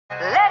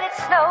it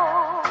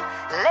snow,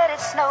 let it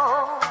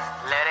snow,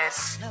 let it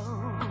snow.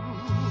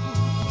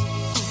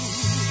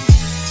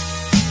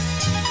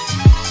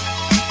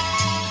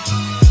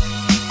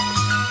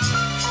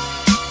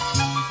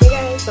 Hey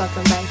guys,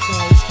 welcome back to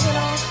my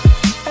channel.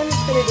 I'm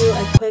just gonna do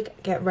a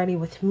quick get ready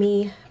with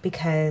me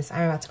because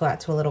I'm about to go out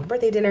to a little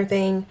birthday dinner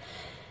thing,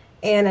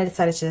 and I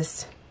decided to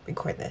just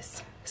record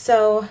this.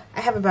 So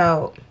I have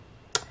about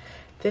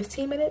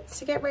 15 minutes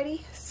to get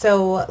ready,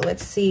 so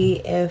let's see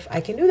if I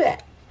can do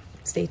that.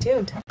 Stay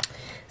tuned.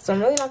 So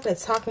I'm really not going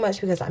to talk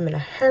much because I'm in a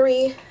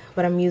hurry,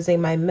 but I'm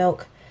using my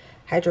Milk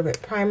Hydro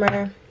Grip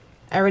Primer.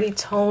 I already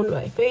toned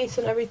my face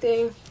and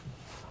everything.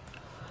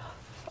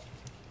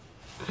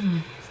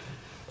 You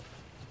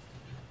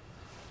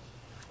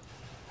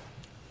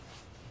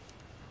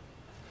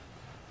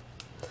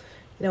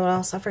know what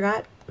else I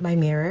forgot? My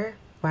mirror.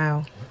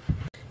 Wow.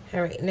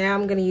 All right, now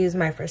I'm going to use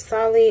my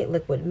Versali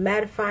liquid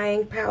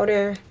mattifying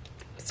powder,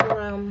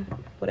 serum,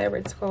 whatever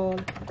it's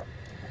called.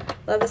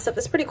 Love this stuff.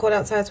 It's pretty cold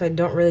outside, so I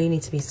don't really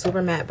need to be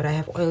super matte, but I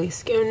have oily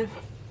skin.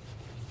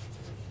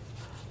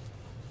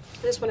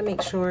 I just want to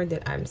make sure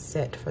that I'm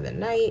set for the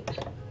night.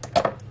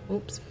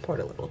 Oops, poured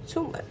a little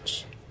too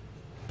much.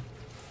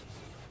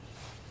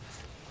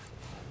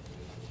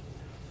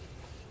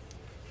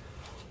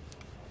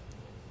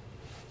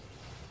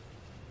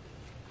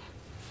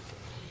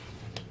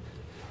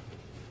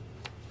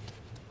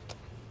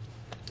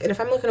 And if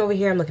I'm looking over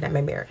here, I'm looking at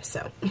my mirror,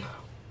 so.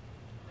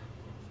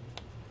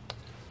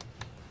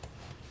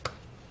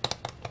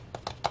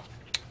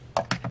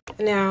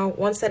 Now,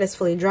 once that is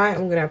fully dry,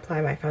 I'm going to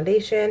apply my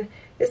foundation.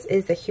 This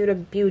is the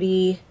Huda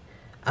Beauty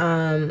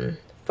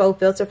Faux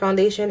Filter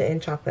Foundation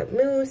in Chocolate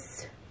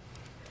Mousse.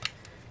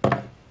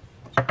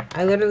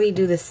 I literally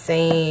do the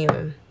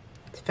same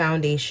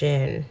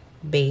foundation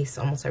base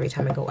almost every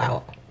time I go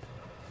out.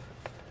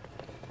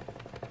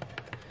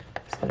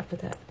 Just going to put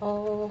that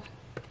all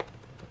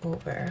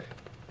over.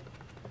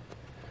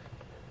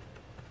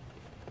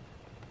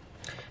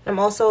 I'm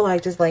also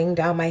like just laying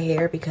down my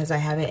hair because I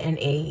have it in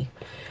a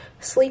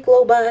sleek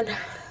low bun,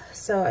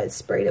 so I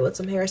sprayed it with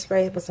some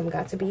hairspray with some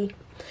Got2b,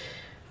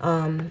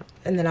 and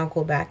then I'll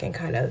go back and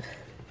kind of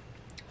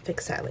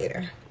fix that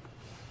later.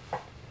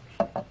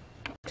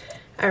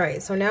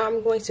 Alright, so now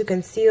I'm going to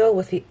conceal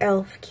with the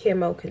e.l.f.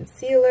 Camo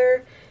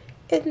Concealer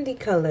in the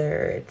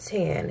color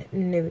Tan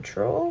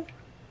Neutral.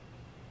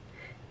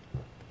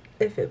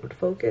 If it would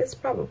focus,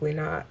 probably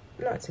not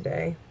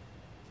today.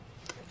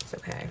 It's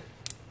okay.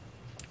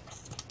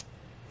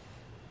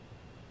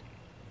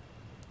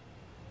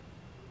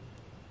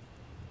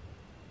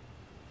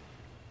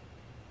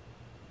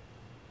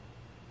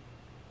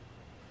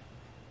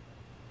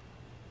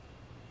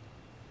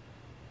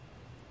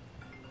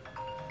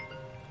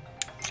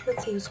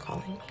 Let's see who's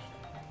calling me.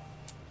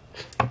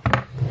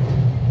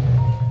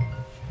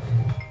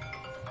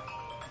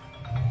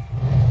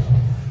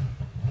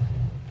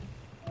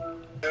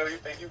 Where do you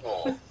think you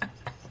going?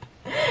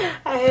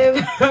 I have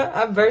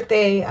a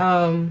birthday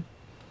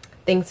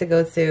thing to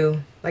go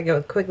to, like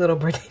a quick little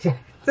birthday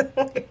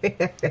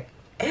dinner.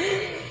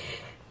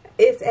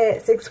 It's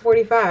at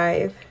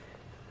 6:45.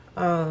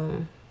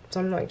 So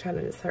I'm like trying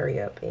to just hurry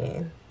up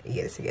and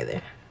get it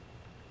together.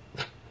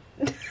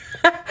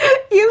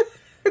 You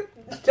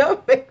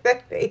don't make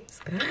that face.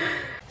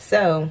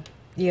 So,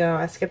 you know,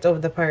 I skipped over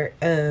the part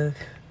of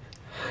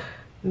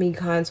me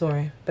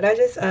contouring, but I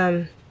just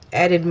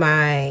added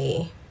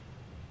my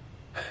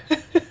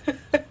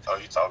Oh,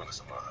 you talking to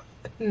someone?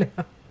 no.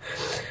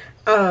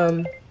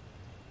 Why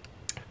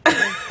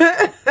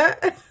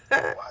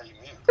you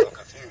mute? I'm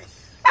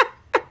confused.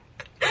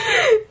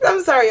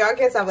 I'm sorry, y'all. I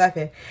can't stop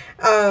laughing.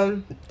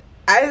 I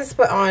just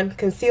put on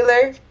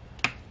concealer,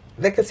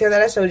 the concealer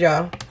that I showed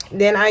y'all.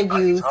 Then I used.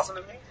 Are you talking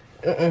to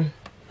me?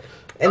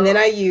 And then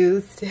I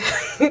used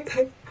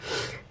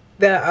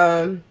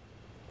the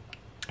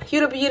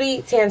Huda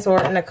Beauty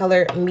Tantour in the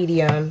color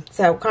medium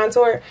to help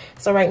contour.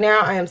 So right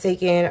now I am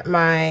taking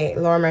my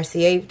Laura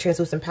Mercier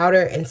translucent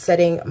powder and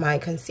setting my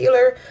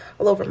concealer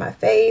all over my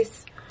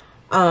face.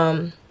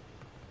 And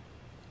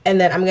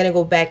then I'm going to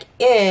go back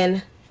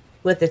in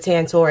with the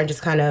Tantour and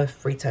just kind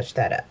of retouch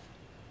that up.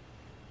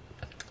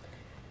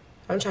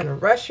 I'm trying to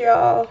rush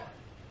y'all.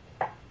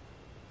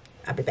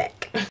 I'll be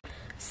back.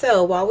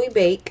 So while we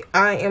bake,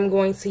 I am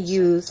going to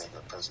use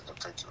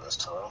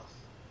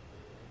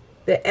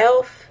the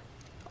e.l.f.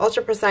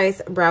 Ultra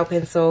Precise Brow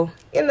Pencil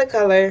in the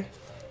color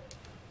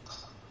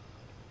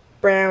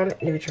Brown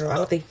Neutral. I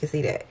don't think you can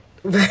see that.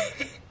 But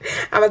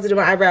I'm about to do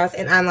my eyebrows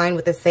and outline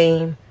with the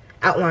same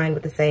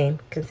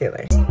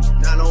concealer.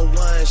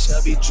 901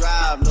 Shelby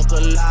Drive, look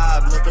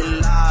alive,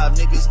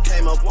 niggas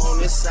came up on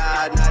this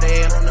side, now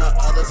they on the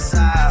other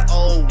side.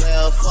 Oh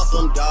well, fuck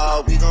them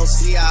dawg, we gon'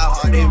 see how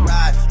hard they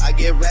ride. I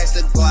get racks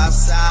to go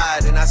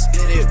outside, and I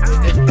split it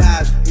with the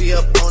guys. We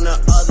up on the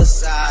other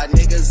side,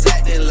 niggas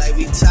acting like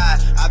we tied.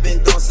 I've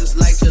been gone since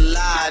like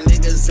July,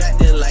 niggas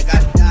acting like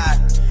I died.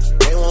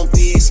 They won't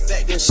be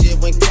expecting shit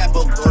when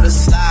Capo go to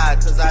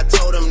slide, cause I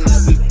told them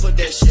that we put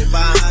that shit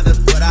behind us,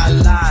 but I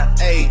lied.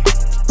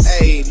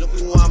 Hey, look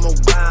who I'm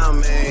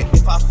around, man.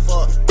 If I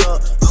fucked up,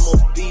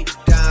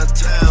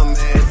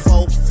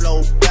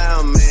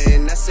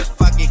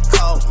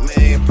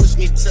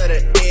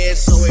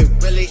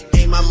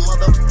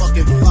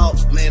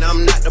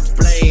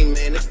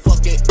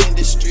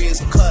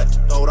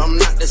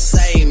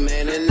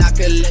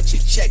 let you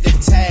check the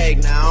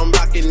tag. Now I'm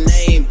rocking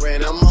name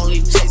brand. I'm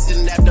only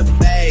chasing after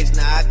bags.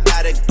 Now I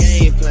got a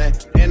game plan.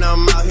 And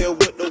I'm out here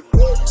with the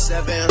whoop.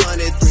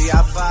 700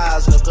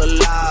 3i5s. Look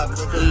alive,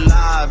 look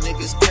alive.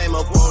 Niggas came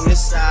up on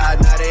this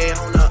side. Now they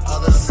on the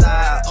other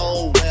side.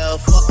 Oh well,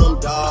 fuck them,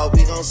 dawg.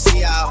 We gon'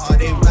 see how hard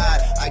they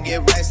ride. I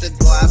get racks to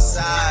go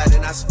outside.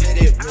 And I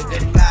spit it with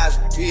the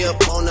knives. We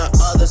up on the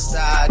other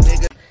side,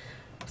 nigga.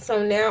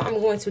 So now I'm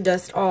going to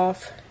dust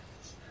off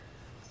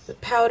the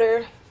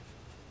powder.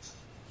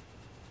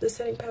 The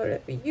setting powder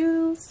that we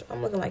used.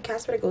 I'm looking like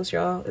Casper the Ghost,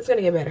 y'all. It's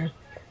gonna get better.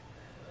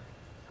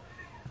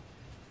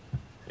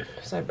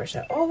 So I brush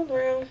that all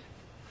around.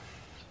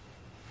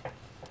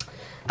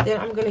 Then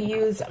I'm gonna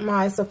use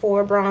my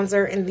Sephora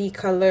bronzer in the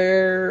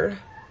color,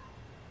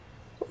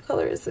 what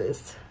color is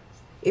this?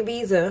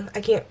 Ibiza.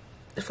 I can't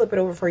flip it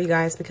over for you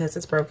guys because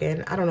it's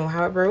broken. I don't know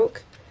how it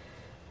broke,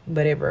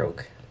 but it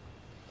broke.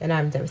 And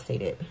I'm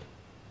devastated.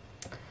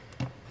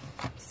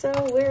 So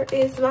where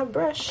is my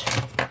brush?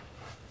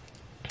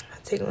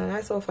 I'll take a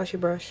nice little fluffy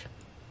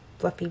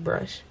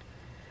brush,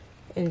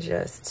 and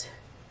just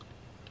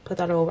put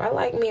that over. I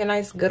like me a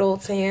nice good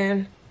old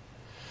tan,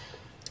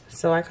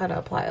 so I kind of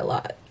apply a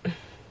lot,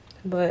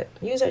 but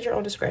use at your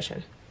own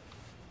discretion.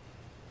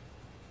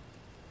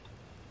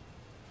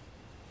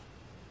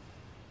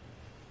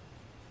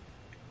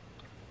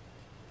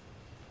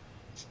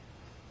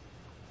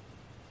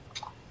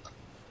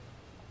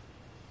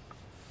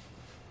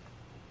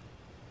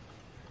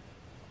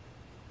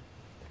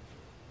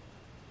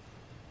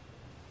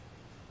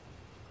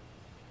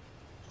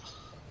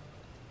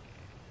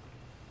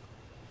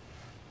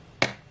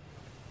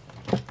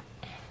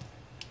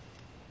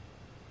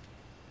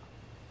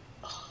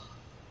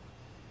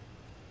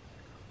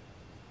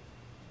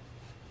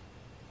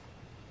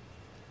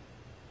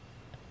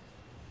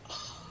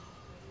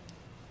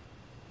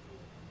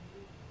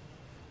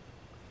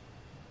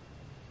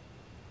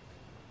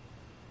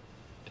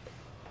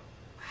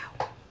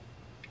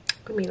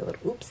 We made a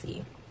little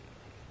oopsie.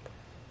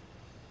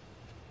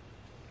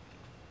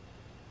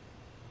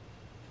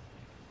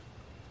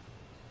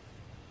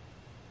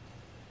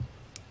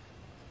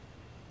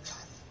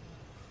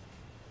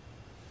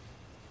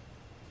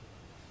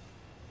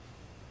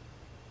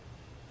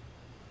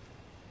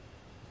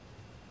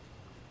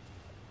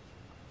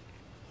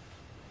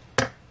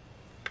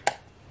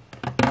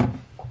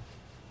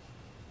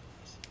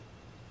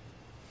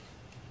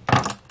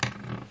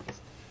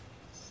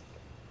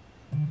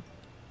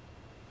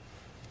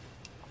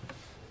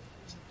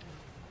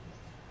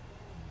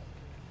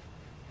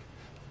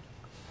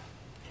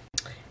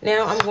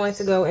 Now I'm going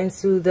to go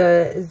into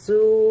the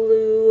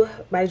Zulu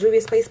by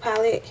Juvia's Place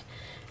palette.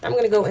 I'm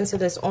going to go into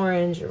this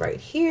orange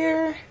right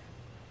here. You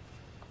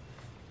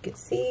can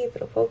see if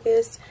it'll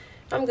focus.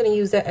 I'm going to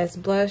use that as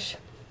blush.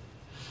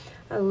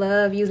 I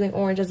love using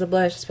orange as a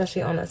blush,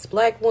 especially on us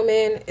black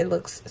women. It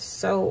looks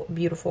so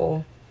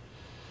beautiful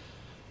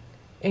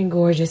and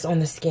gorgeous on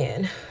the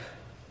skin.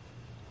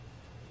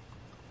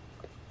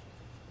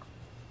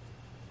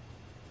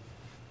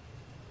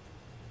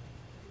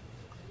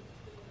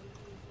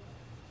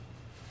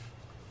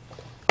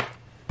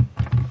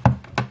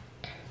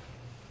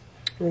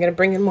 I'm going to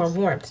bring in more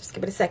warmth. Just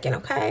give it a second,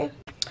 okay?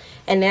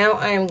 And now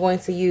I am going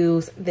to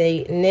use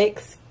the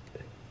NYX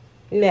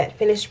Matte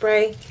Finish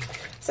Spray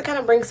to kind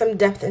of bring some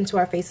depth into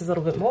our faces a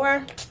little bit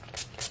more.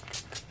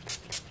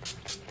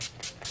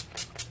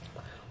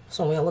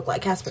 So we don't look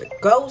like Casper the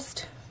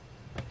Ghost.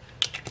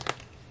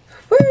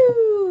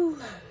 Woo!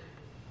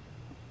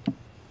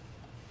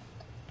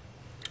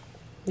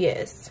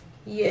 Yes.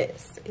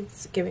 Yes.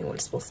 It's giving what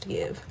it's supposed to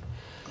give.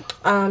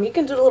 You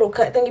can do the little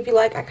cut thing if you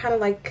like. I kind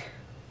of like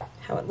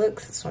how it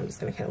looks, so I'm just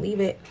gonna kind of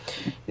leave it.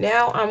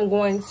 Now I'm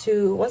going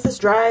to, once this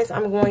dries,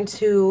 I'm going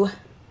to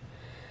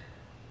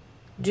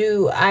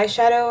do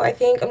eyeshadow. I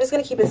think I'm just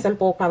gonna keep it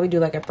simple, probably do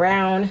like a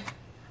brown,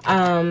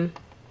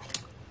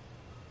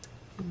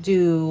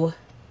 do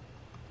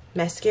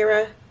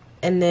mascara,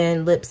 and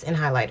then lips and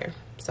highlighter.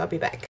 So I'll be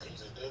back.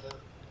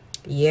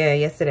 Yeah,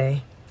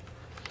 yesterday.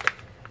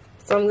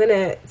 So I'm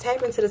gonna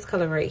tap into this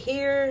color right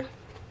here.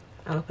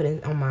 I'll put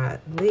it on my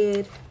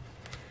lid,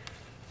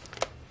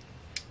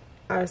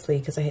 obviously,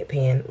 because I hit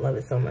pan. Love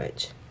it so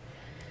much.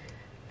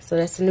 So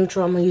that's the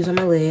neutral I'm gonna use on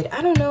my lid.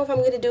 I don't know if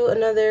I'm gonna do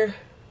another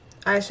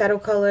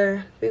eyeshadow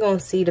color. We're gonna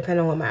see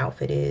depending on what my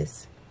outfit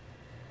is,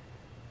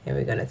 and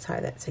we're gonna tie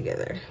that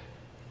together,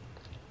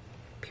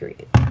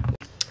 period.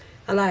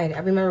 I lied. I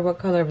remember what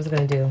color I was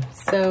gonna do.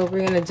 So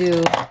we're gonna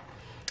do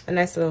a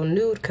nice little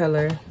nude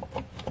color.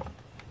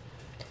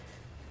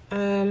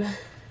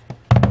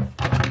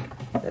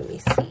 Let me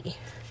see.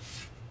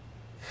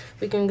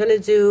 We're gonna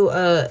do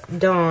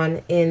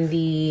Dawn in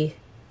the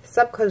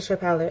Subculture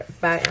palette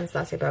by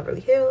Anastasia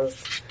Beverly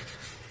Hills.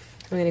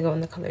 I'm gonna go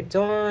in the color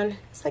Dawn.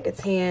 It's like a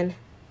tan,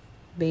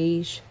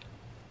 beige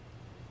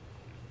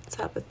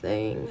type of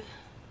thing.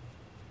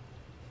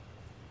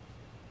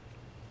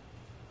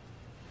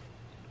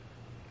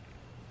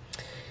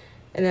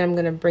 And then I'm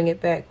gonna bring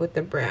it back with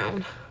the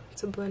brown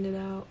to blend it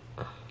out.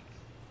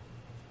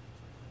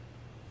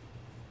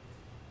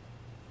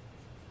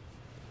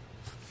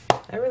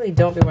 I really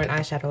don't be wearing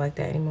eyeshadow like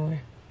that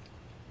anymore.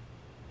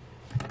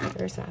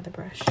 There's my other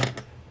brush.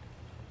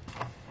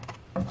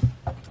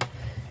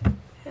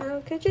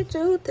 How could you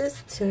do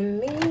this to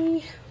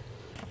me?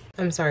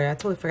 I'm sorry, I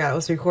totally forgot I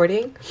was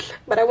recording.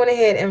 But I went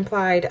ahead and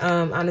applied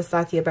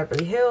Anastasia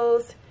Beverly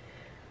Hills,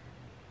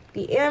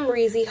 the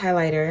Amrezy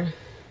highlighter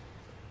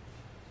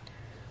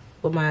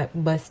with my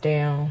bust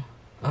down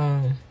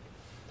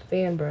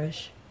fan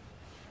brush.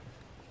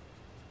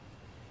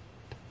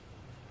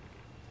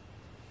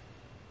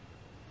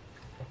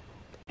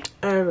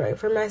 Alright,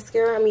 for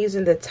mascara, I'm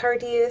using the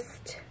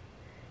Tardiest.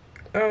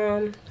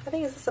 I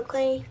think is this a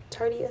clay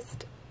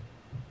Tardiest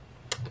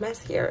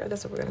mascara?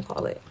 That's what we're gonna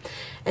call it.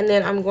 And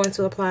then I'm going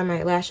to apply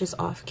my lashes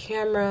off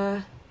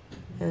camera,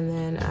 and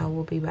then I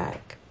will be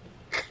back.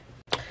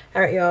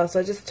 Alright, y'all, so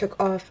I just took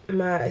off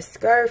my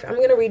scarf.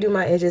 I'm gonna redo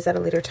my edges at a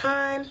later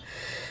time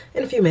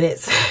in a few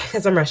minutes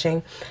because I'm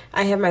rushing.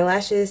 I have my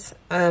lashes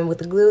with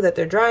the glue that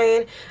they're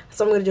drying,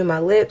 so I'm gonna do my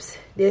lips.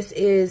 This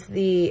is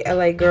the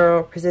LA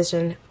Girl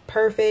Precision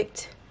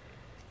Perfect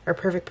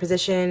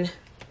Precision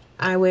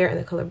eyewear in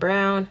the color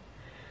brown.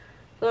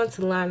 I'm going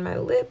to line my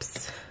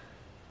lips.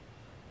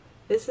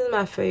 This is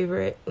my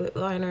favorite lip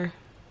liner.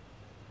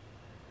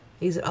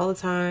 I use it all the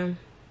time.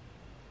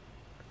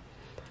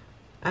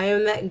 I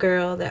am that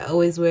girl that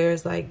always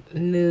wears like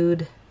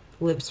nude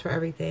lips for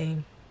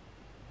everything.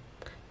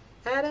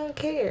 I don't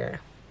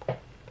care.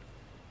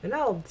 And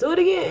I'll do it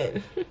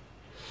again.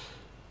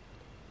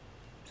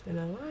 Just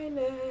gonna line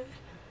it.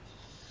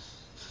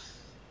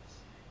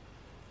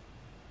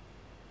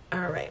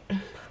 Alright.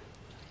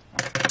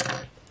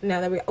 Now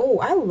that oh,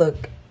 I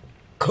look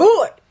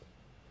good.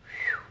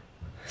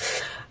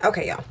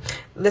 Okay, y'all.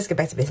 Let's get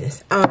back to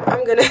business.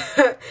 I'm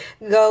gonna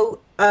go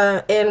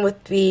in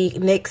with the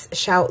NYX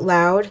Shout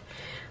Loud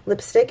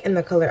lipstick in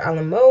the color a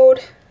la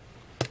mode.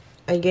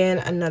 Again,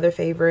 another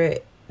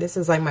favorite. This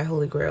is like my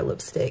holy grail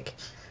lipstick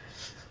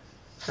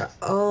for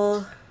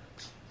all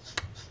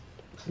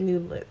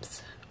nude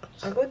lips.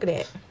 Like, look at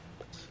that.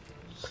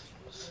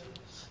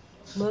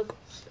 Look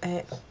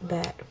at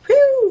that.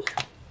 Whew.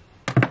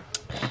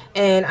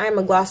 And I'm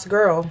a gloss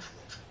girl.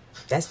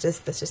 That's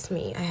just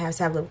me. I have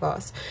to have lip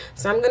gloss.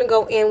 So I'm gonna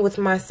go in with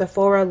my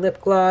Sephora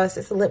lip gloss.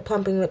 It's a lip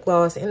plumping lip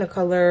gloss in the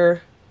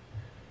color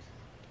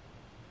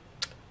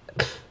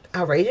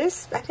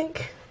Outrageous, I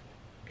think.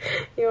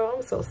 Yo,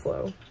 I'm so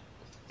slow.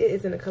 It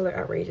is in the color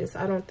Outrageous.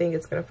 I don't think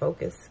it's gonna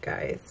focus,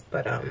 guys,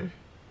 but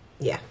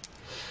yeah,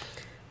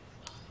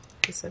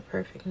 it's a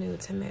perfect nude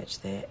to match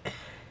that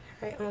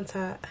right on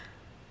top.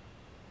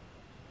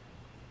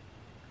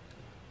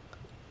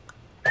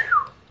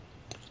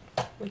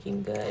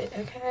 Looking good.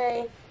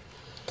 Okay,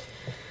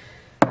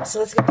 so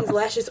let's get these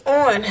lashes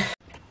on.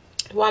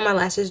 While my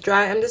lashes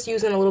dry, I'm just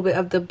using a little bit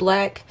of the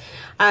black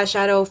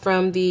eyeshadow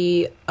from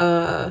the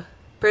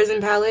Prism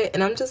palette,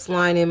 and I'm just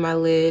lining my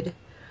lid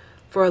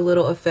for a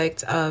little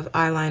effect of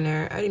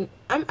eyeliner.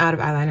 I'm out of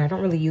eyeliner. I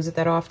don't really use it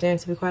that often,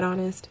 to be quite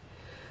honest,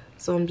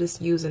 so I'm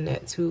just using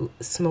that to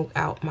smoke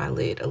out my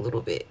lid a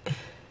little bit,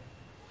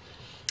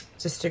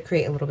 just to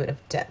create a little bit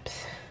of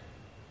depth.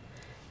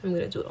 I'm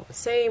gonna do it all the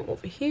same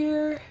over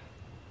here.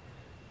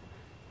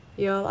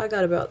 Y'all, I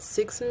got about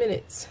 6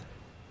 minutes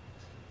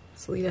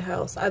to leave the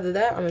house. Either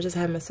that or I'm gonna just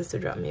have my sister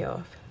drop me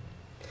off,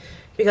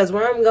 because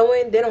where I'm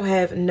going, they don't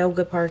have no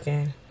good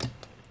parking,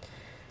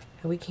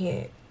 and we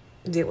can't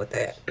deal with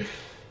that.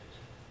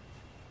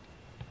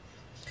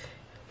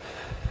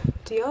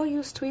 Do y'all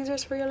use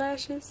tweezers for your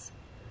lashes,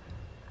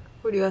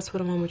 or do you guys put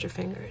them on with your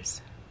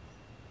fingers?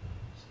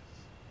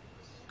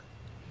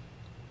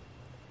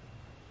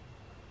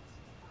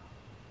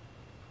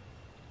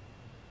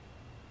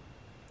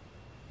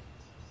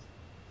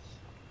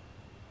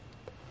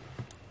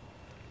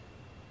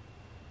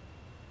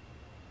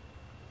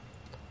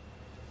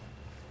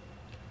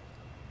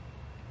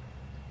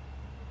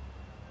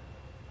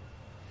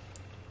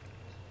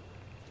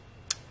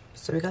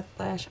 So we got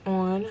the lash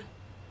on.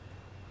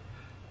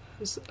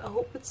 I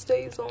hope it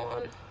stays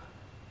on.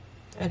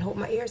 And hope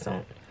my ears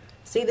don't.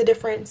 See the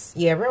difference?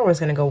 Yeah, we're always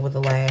gonna go with the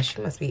lash.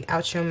 You must be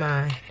out your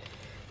mind.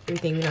 You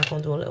think you're not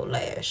gonna do a little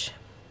lash.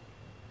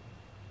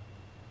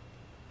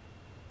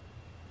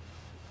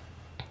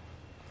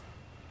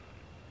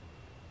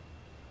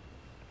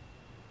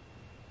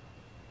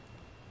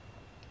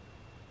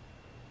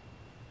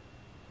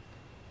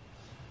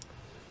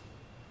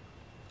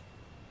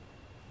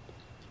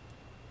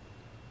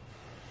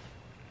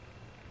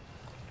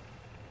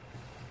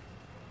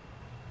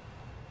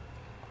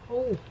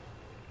 Oh,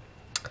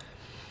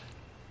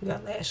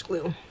 got lash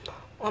glue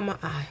on my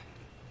eye.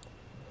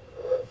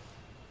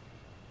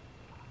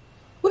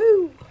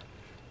 Woo!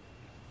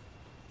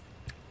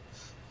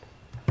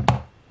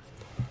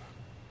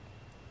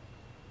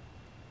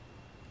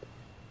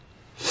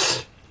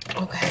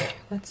 Okay,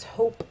 let's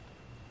hope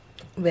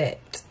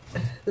that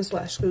this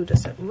lash glue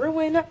doesn't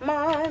ruin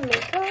my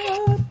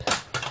makeup.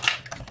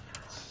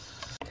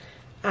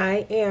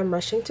 I am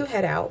rushing to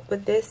head out,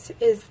 but this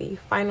is the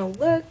final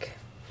look.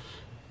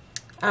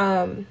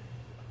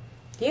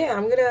 yeah,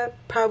 I'm gonna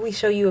probably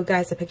show you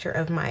guys a picture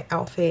of my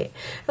outfit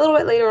a little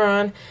bit later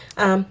on,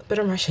 but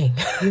I'm rushing.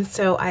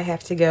 So I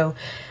have to go.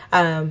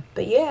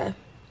 But yeah,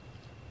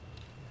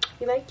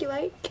 you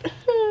like.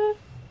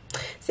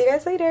 See you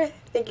guys later.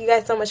 Thank you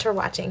guys so much for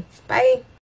watching. Bye.